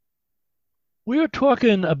We were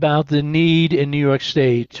talking about the need in New York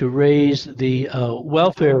State to raise the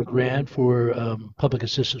welfare grant for public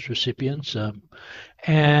assistance recipients.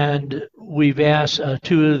 And we've asked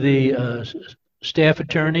two of the staff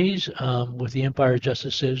attorneys with the Empire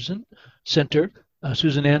Justice Citizen Center,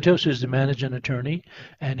 Susan Antos, who's the managing attorney,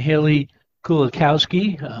 and Haley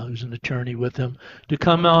Kulakowski, who's an attorney with them, to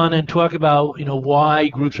come on and talk about, why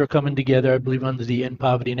groups are coming together, I believe under the End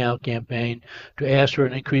Poverty Now campaign, to ask for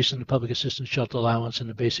an increase in the public assistance shelter allowance and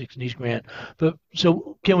the basic needs grant. But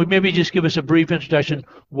so can we maybe just give us a brief introduction?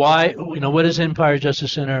 Why, what is Empire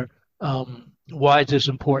Justice Center? Why is this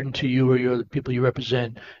important to you or the people you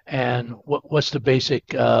represent? And what's the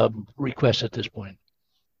basic request at this point?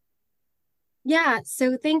 Yeah,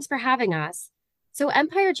 so thanks for having us. So,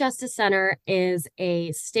 Empire Justice Center is a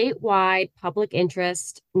statewide public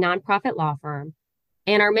interest nonprofit law firm,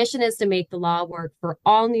 and our mission is to make the law work for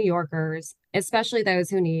all New Yorkers, especially those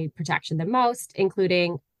who need protection the most,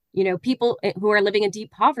 including, people who are living in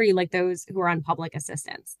deep poverty, like those who are on public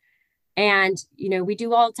assistance. And, we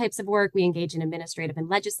do all types of work. We engage in administrative and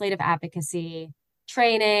legislative advocacy,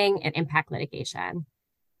 training, and impact litigation.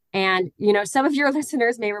 And, some of your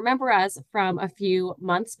listeners may remember us from a few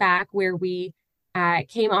months back where we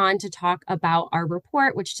came on to talk about our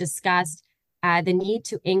report, which discussed the need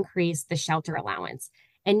to increase the shelter allowance.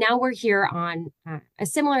 And now we're here on a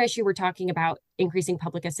similar issue. We're talking about increasing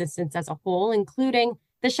public assistance as a whole, including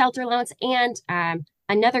the shelter allowance and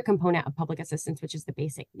another component of public assistance, which is the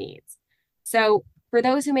basic needs. So for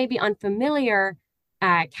those who may be unfamiliar,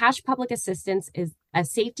 cash public assistance is a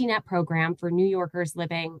safety net program for New Yorkers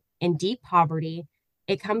living in deep poverty.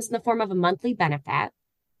 It comes in the form of a monthly benefit.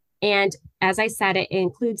 And as I said, it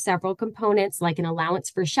includes several components like an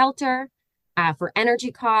allowance for shelter, for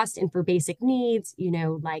energy cost, and for basic needs,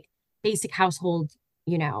 like basic household,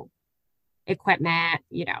 equipment,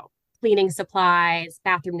 cleaning supplies,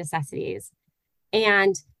 bathroom necessities.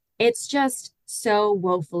 And it's just so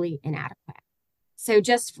woefully inadequate. So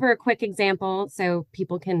just for a quick example, so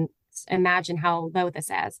people can imagine how low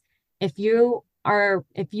this is. If you were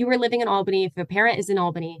living in Albany, if a parent is in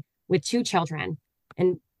Albany with two children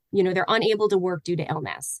and they're unable to work due to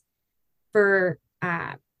illness, for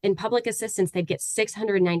in public assistance, they'd get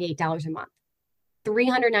 $698 a month,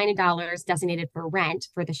 $390 designated for rent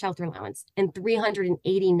for the shelter allowance, and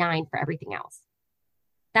 $389 for everything else.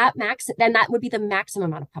 Then that would be the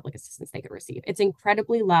maximum amount of public assistance they could receive. It's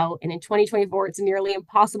incredibly low, and in 2024, it's nearly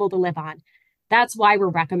impossible to live on. That's why we're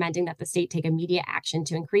recommending that the state take immediate action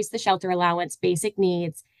to increase the shelter allowance, basic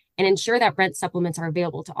needs, and ensure that rent supplements are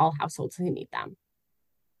available to all households who need them.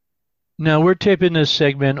 Now, we're taping this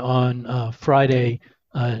segment on Friday,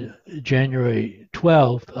 January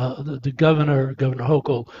 12th. The governor, Governor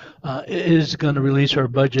Hochul, is going to release her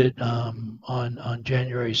budget on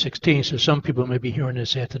January 16th. So some people may be hearing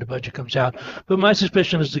this after the budget comes out. But my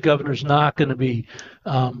suspicion is the governor's not going to be,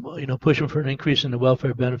 pushing for an increase in the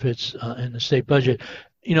welfare benefits in the state budget.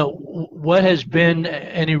 What has been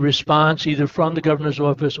any response either from the governor's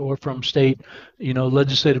office or from state,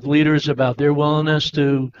 legislative leaders about their willingness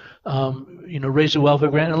to, raise the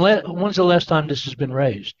welfare grant? And when's the last time this has been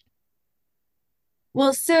raised?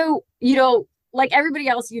 Well, so, like everybody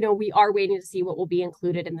else, we are waiting to see what will be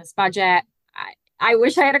included in this budget. I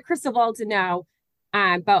wish I had a crystal ball to know,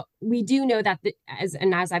 but we do know that, as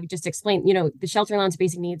I've just explained, the shelter allowance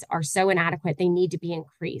basic needs are so inadequate, they need to be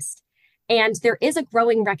increased. And there is a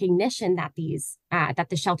growing recognition that that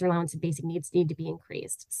the shelter allowance and basic needs need to be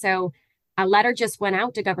increased. So a letter just went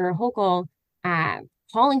out to Governor Hochul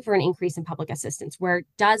calling for an increase in public assistance, where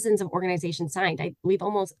dozens of organizations signed. I believe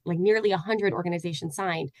almost nearly 100 organizations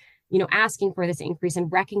signed, asking for this increase and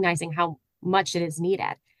recognizing how much it is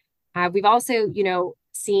needed. We've also,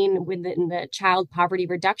 seen within the Child Poverty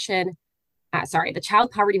Reduction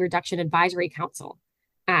Advisory Council,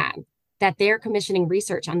 that they're commissioning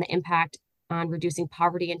research on the impact on reducing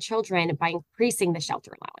poverty in children by increasing the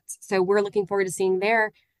shelter allowance. So we're looking forward to seeing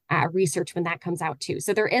their research when that comes out too.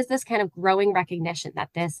 So there is this kind of growing recognition that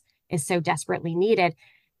this is so desperately needed.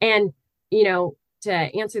 And, to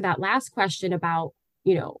answer that last question about,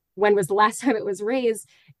 when was the last time it was raised,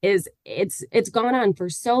 is it's gone on for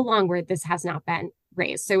so long where this has not been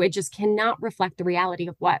raised. So it just cannot reflect the reality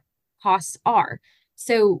of what costs are.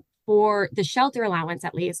 So for the shelter allowance,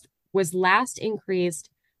 at least, was last increased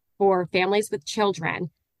for families with children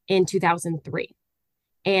in 2003.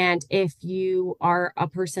 And if you are a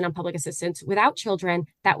person on public assistance without children,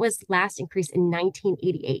 that was last increased in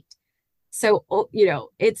 1988. So,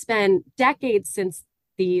 it's been decades since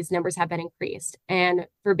these numbers have been increased. And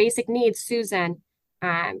for basic needs, Susan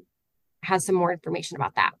has some more information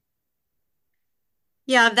about that.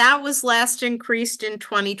 Yeah, that was last increased in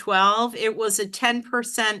 2012. It was a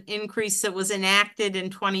 10% increase that was enacted in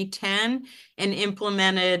 2010 and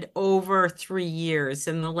implemented over 3 years.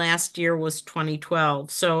 And the last year was 2012.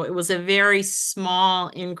 So it was a very small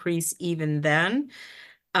increase even then.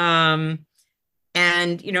 Um,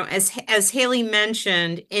 and as Haley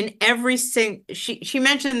mentioned, in every she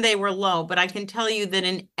mentioned they were low, but I can tell you that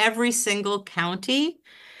in every single county,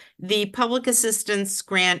 the public assistance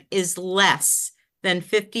grant is less than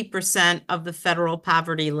 50% of the federal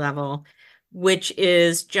poverty level, which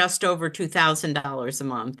is just over $2,000 a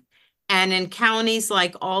month. And in counties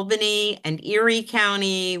like Albany and Erie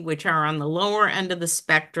County, which are on the lower end of the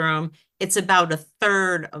spectrum, it's about a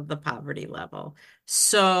third of the poverty level.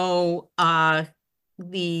 So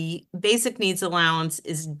the basic needs allowance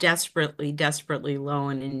is desperately, desperately low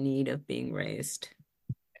and in need of being raised.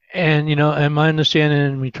 And and my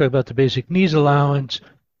understanding, we talk about the basic needs allowance,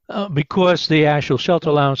 because the actual shelter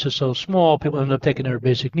allowance is so small, people end up taking their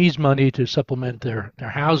basic needs money to supplement their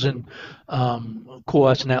housing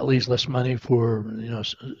costs, and that leaves less money for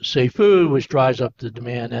safe food, which drives up the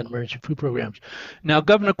demand and emergency food programs. Now,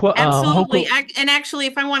 Governor Absolutely. Hochul. And actually,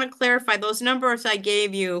 if I want to clarify, those numbers I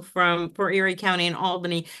gave you for Erie County and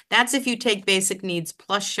Albany, that's if you take basic needs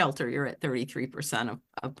plus shelter, you're at 33%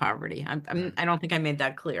 of poverty. I don't think I made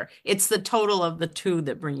that clear. It's the total of the two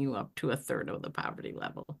that bring you up to a third of the poverty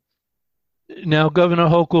level. Now, Governor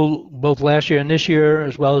Hochul, both last year and this year,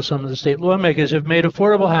 as well as some of the state lawmakers, have made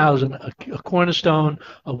affordable housing a cornerstone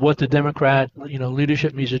of what the Democrat,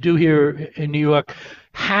 leadership needs to do here in New York.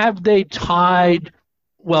 Have they tied?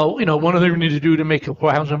 Well, one of the things we need to do to make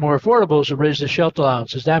housing more affordable is to raise the shelter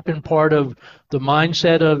allowance. Has that been part of the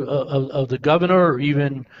mindset of the governor, or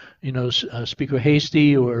even, Speaker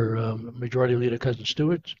Hasty or Majority Leader Cousin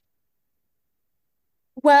Stewart?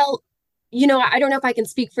 Well, I don't know if I can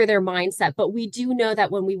speak for their mindset, but we do know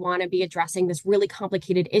that when we want to be addressing this really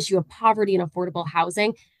complicated issue of poverty and affordable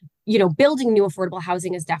housing, building new affordable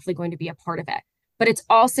housing is definitely going to be a part of it. But it's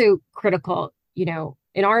also critical,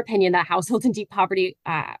 in our opinion, that households in deep poverty,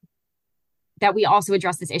 that we also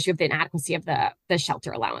address this issue of the inadequacy of the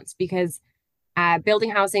shelter allowance, because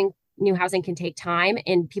building housing, new housing can take time,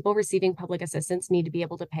 and people receiving public assistance need to be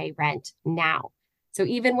able to pay rent now. So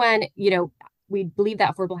even when, we believe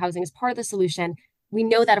that affordable housing is part of the solution, we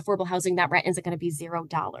know that affordable housing, that rent isn't going to be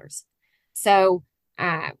 $0. So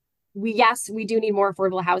yes, we do need more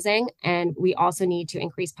affordable housing, and we also need to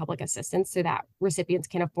increase public assistance so that recipients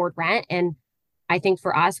can afford rent. And I think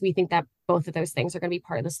for us, we think that both of those things are going to be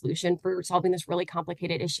part of the solution for solving this really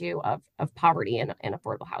complicated issue of poverty and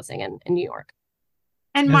affordable housing in New York.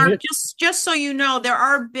 And And Mark, just so you know, there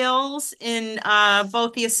are bills in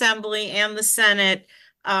both the Assembly and the Senate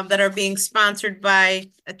that are being sponsored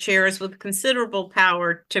by chairs with considerable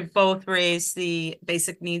power to both raise the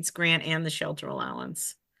basic needs grant and the shelter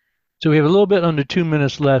allowance. so we have a little bit under 2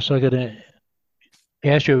 minutes left, so I got to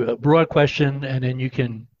ask you a broad question, and then you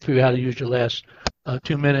can figure out how to use your last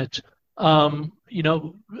 2 minutes.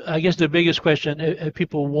 I guess the biggest question, if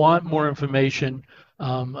people want more information,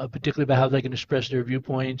 particularly about how they can express their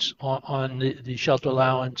viewpoints on the shelter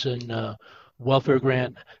allowance and welfare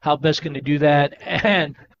grant, how best can they do that?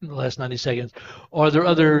 And in the last 90 seconds, are there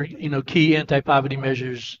other, key anti-poverty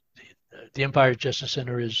measures the Empire Justice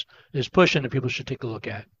Center is pushing that people should take a look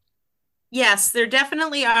at? Yes, there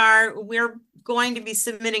definitely are. We're going to be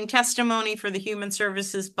submitting testimony for the Human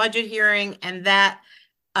Services budget hearing, and that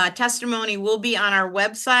testimony will be on our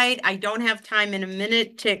website. I don't have time in a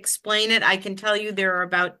minute to explain it. I can tell you there are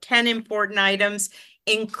about 10 important items,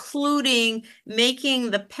 including making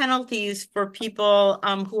the penalties for people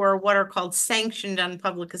who are what are called sanctioned on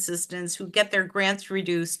public assistance, who get their grants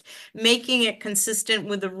reduced, making it consistent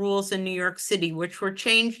with the rules in New York City, which were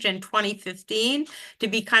changed in 2015 to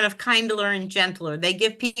be kind of kinder and gentler. They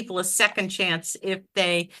give people a second chance if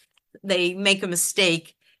they make a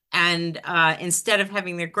mistake. And instead of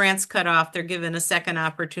having their grants cut off, they're given a second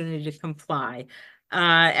opportunity to comply.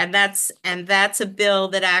 And that's a bill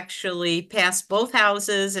that actually passed both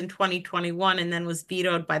houses in 2021 and then was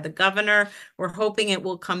vetoed by the governor. We're hoping it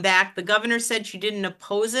will come back. The governor said she didn't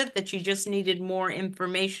oppose it, that she just needed more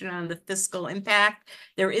information on the fiscal impact.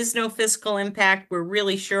 There is no fiscal impact. We're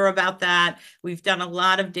really sure about that. We've done a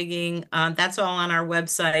lot of digging. That's all on our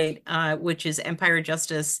website, which is Empire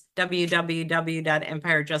Justice,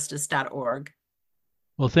 www.empirejustice.org.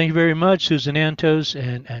 Well, thank you very much, Susan Antos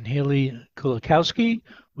and Haley Kulakowski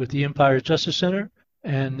with the Empire Justice Center.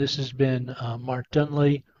 And this has been Mark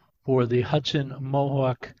Dunlea for the Hudson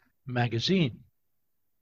Mohawk Magazine.